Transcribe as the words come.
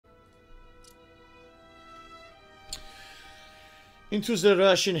Into the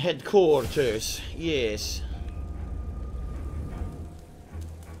Russian headquarters. Yes.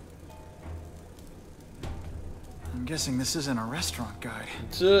 I'm guessing this isn't a restaurant guide.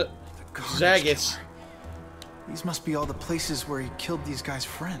 It's a Zagat's. These must be all the places where he killed these guys'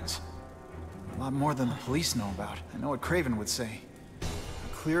 friends. A lot more than the police know about. I know what Craven would say.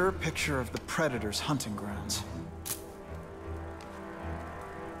 A clearer picture of the Predator's hunting grounds.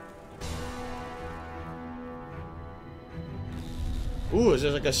 Ooh, there's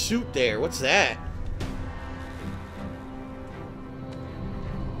like a suit there. What's that?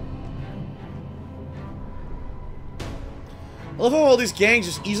 I love how all these gangs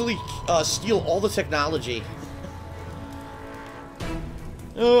just easily steal all the technology.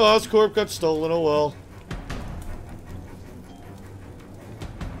 Oh, Oscorp got stolen. Oh well.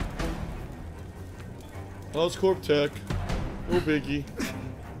 Oscorp tech. No biggie.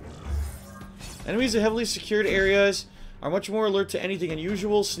 Enemies in heavily secured areas are much more alert to anything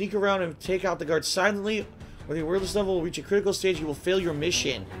unusual. Sneak around and take out the guards silently, or the awareness level will reach a critical stage. You will fail your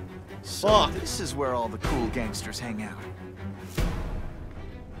mission. So Fuck. this is where all the cool gangsters hang out.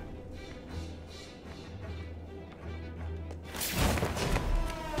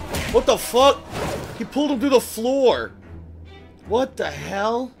 What the fuck? He pulled him through the floor. What the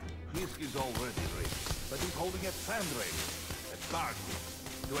hell? Whiskey's already ready, but he's holding a fundraiser at Barclays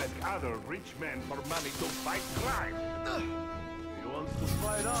to ask other rich men for money to fight crime. He wants to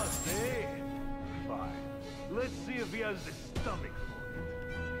fight us, eh? Fine. Let's see if he has the stomach for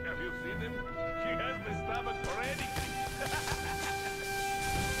it. Have you seen him? He has the stomach for anything.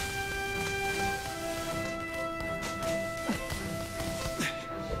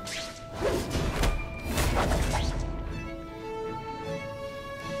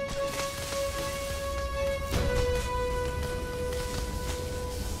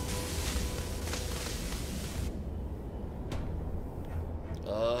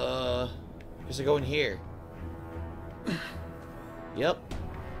 Guess I go in here. Yep.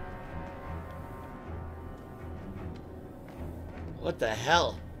 What the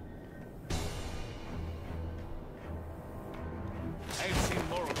hell? I've seen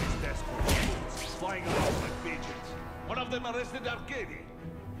more of these desperate fools flying around like pigeons. One of them arrested Arcady.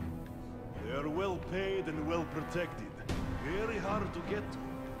 They're well paid and well protected. Very hard to get to.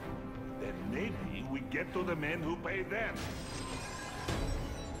 Then maybe we get to the men who pay them.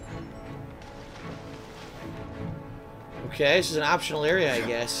 Okay, this is an optional area, I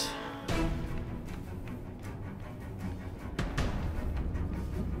guess.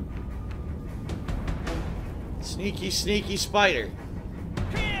 Sneaky, sneaky spider.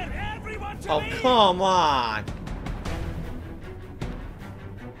 Here, everyone to Oh, me! come on.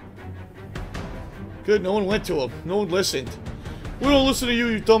 Good, no one went to him. No one listened. We don't listen to you,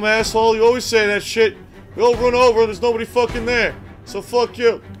 you dumb asshole. You always say that shit. We all run over and there's nobody fucking there. So fuck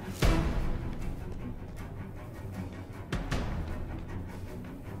you.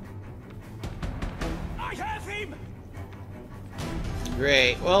 I have him!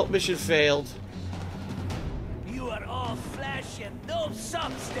 Great. Well, mission failed. You are all flesh and no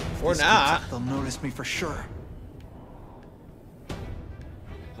substance. Or not. They'll notice me for sure.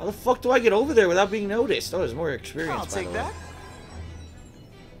 How the fuck do I get over there without being noticed? Oh, there's more experience, I'll by take the way. that.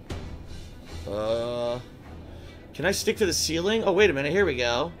 Can I stick to the ceiling? Oh, wait a minute. Here we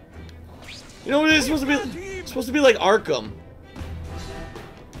go. You know what it is? It's supposed to be like Arkham.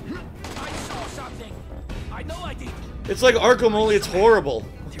 I saw something. I know I did. It's like Arkham, only it's horrible.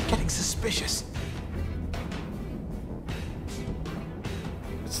 They're getting suspicious.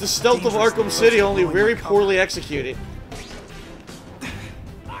 It's the stealth of Arkham City, only very poorly executed.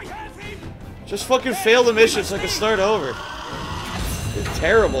 I have him. Just fucking fail the mission so I can start over. It's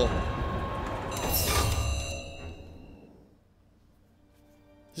terrible.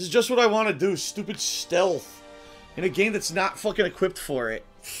 This is just what I want to do. Stupid stealth. In a game that's not fucking equipped for it.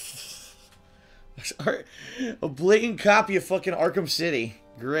 A blatant copy of fucking Arkham City.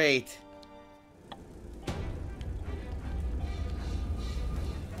 Great.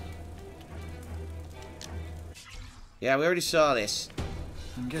 Yeah, we already saw this.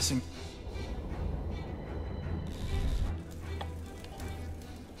 I'm guessing.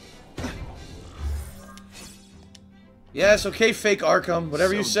 Yes, okay, fake Arkham.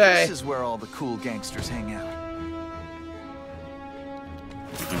 Whatever you say. This is where all the cool gangsters hang out.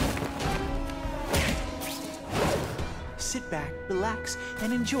 Sit back, relax,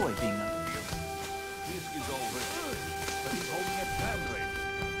 and enjoy being a... Whiskey's already, but he's holding a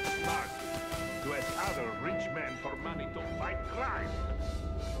fundraiser. Barclays to ask other rich men for money to fight crime.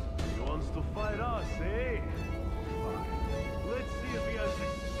 He wants to fight us, eh? Fine. Let's see if he has the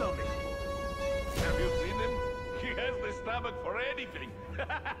stomach for it. Have you seen him? He has the havoc for anything.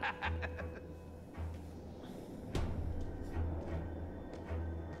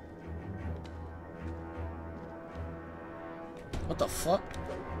 What the fuck?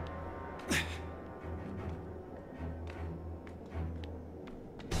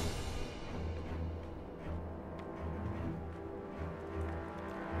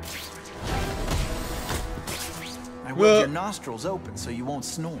 I whipped your nostrils open so you won't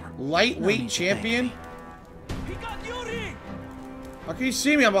snore. Lightweight champion? He got Yuri! How can you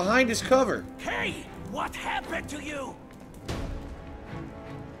see me? I'm behind his cover. Hey! What happened to you?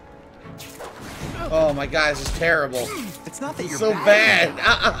 Oh my god, this is terrible. It's not that you're So bad.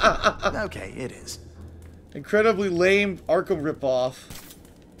 Okay, it is. Incredibly lame Arkham ripoff.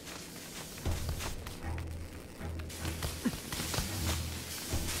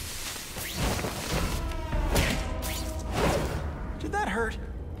 Did that hurt?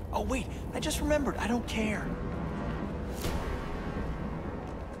 Oh wait, I just remembered. I don't care.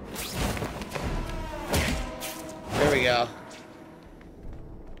 There we go.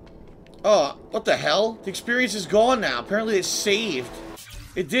 Oh, what the hell? The experience is gone now. Apparently it's saved.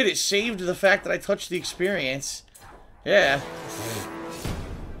 It did. It saved the fact that I touched the experience. Yeah.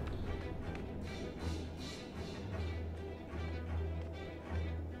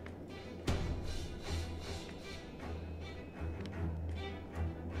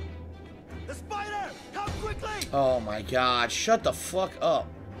 The spider! Come quickly! Oh my god. Shut the fuck up.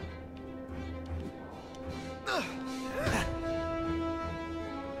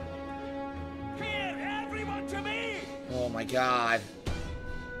 Here, everyone to me! Oh my god.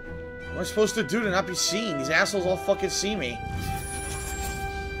 What am I supposed to do to not be seen? These assholes all fucking see me.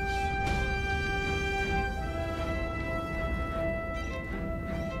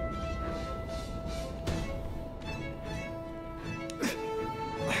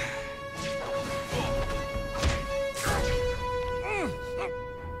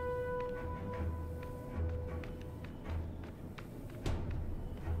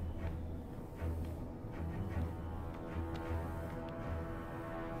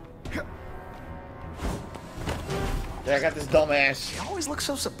 There, I got this dumbass. You always look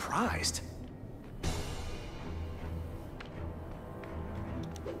so surprised.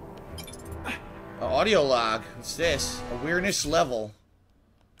 Audio log. What's this? Awareness level.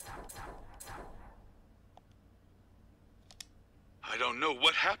 I don't know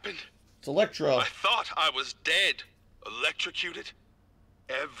what happened. It's Electro. I thought I was dead. Electrocuted.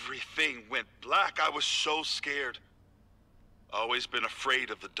 Everything went black. I was so scared. Always been afraid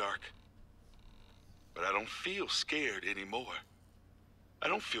of the dark. But I don't feel scared anymore. I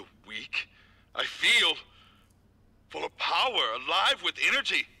don't feel weak. I feel full of power, alive with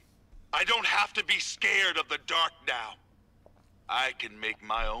energy. I don't have to be scared of the dark now. I can make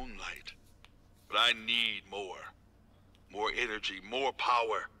my own light. But I need more. More energy, more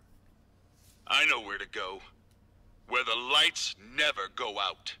power. I know where to go. Where the lights never go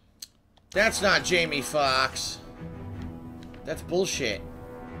out. That's not Jamie Foxx. That's bullshit.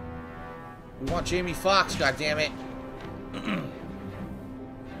 We want Jamie Foxx, goddammit.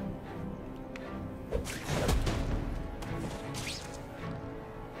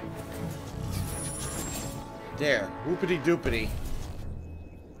 There. Whoopity doopity.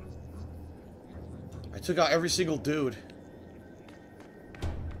 I took out every single dude.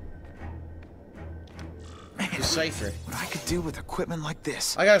 Decipher. What I could do with equipment like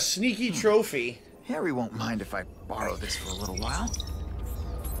this. I got a sneaky trophy. Harry won't mind if I borrow this for a little while.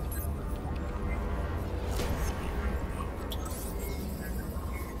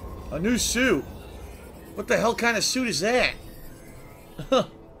 A new suit. What the hell kind of suit is that? You've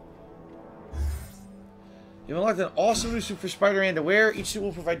unlocked an awesome new suit for Spider-Man to wear. Each suit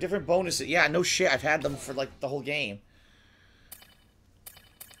will provide different bonuses. Yeah, no shit. I've had them for like the whole game.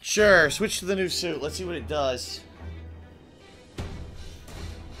 Sure, switch to the new suit. Let's see what it does.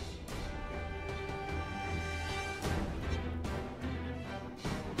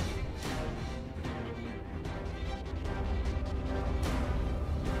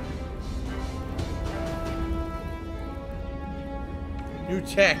 New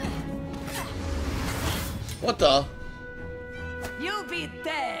tech. What the? You'll be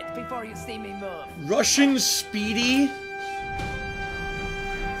dead before you see me move. Russian Speedy?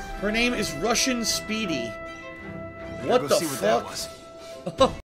 Her name is Russian Speedy. What the fuck?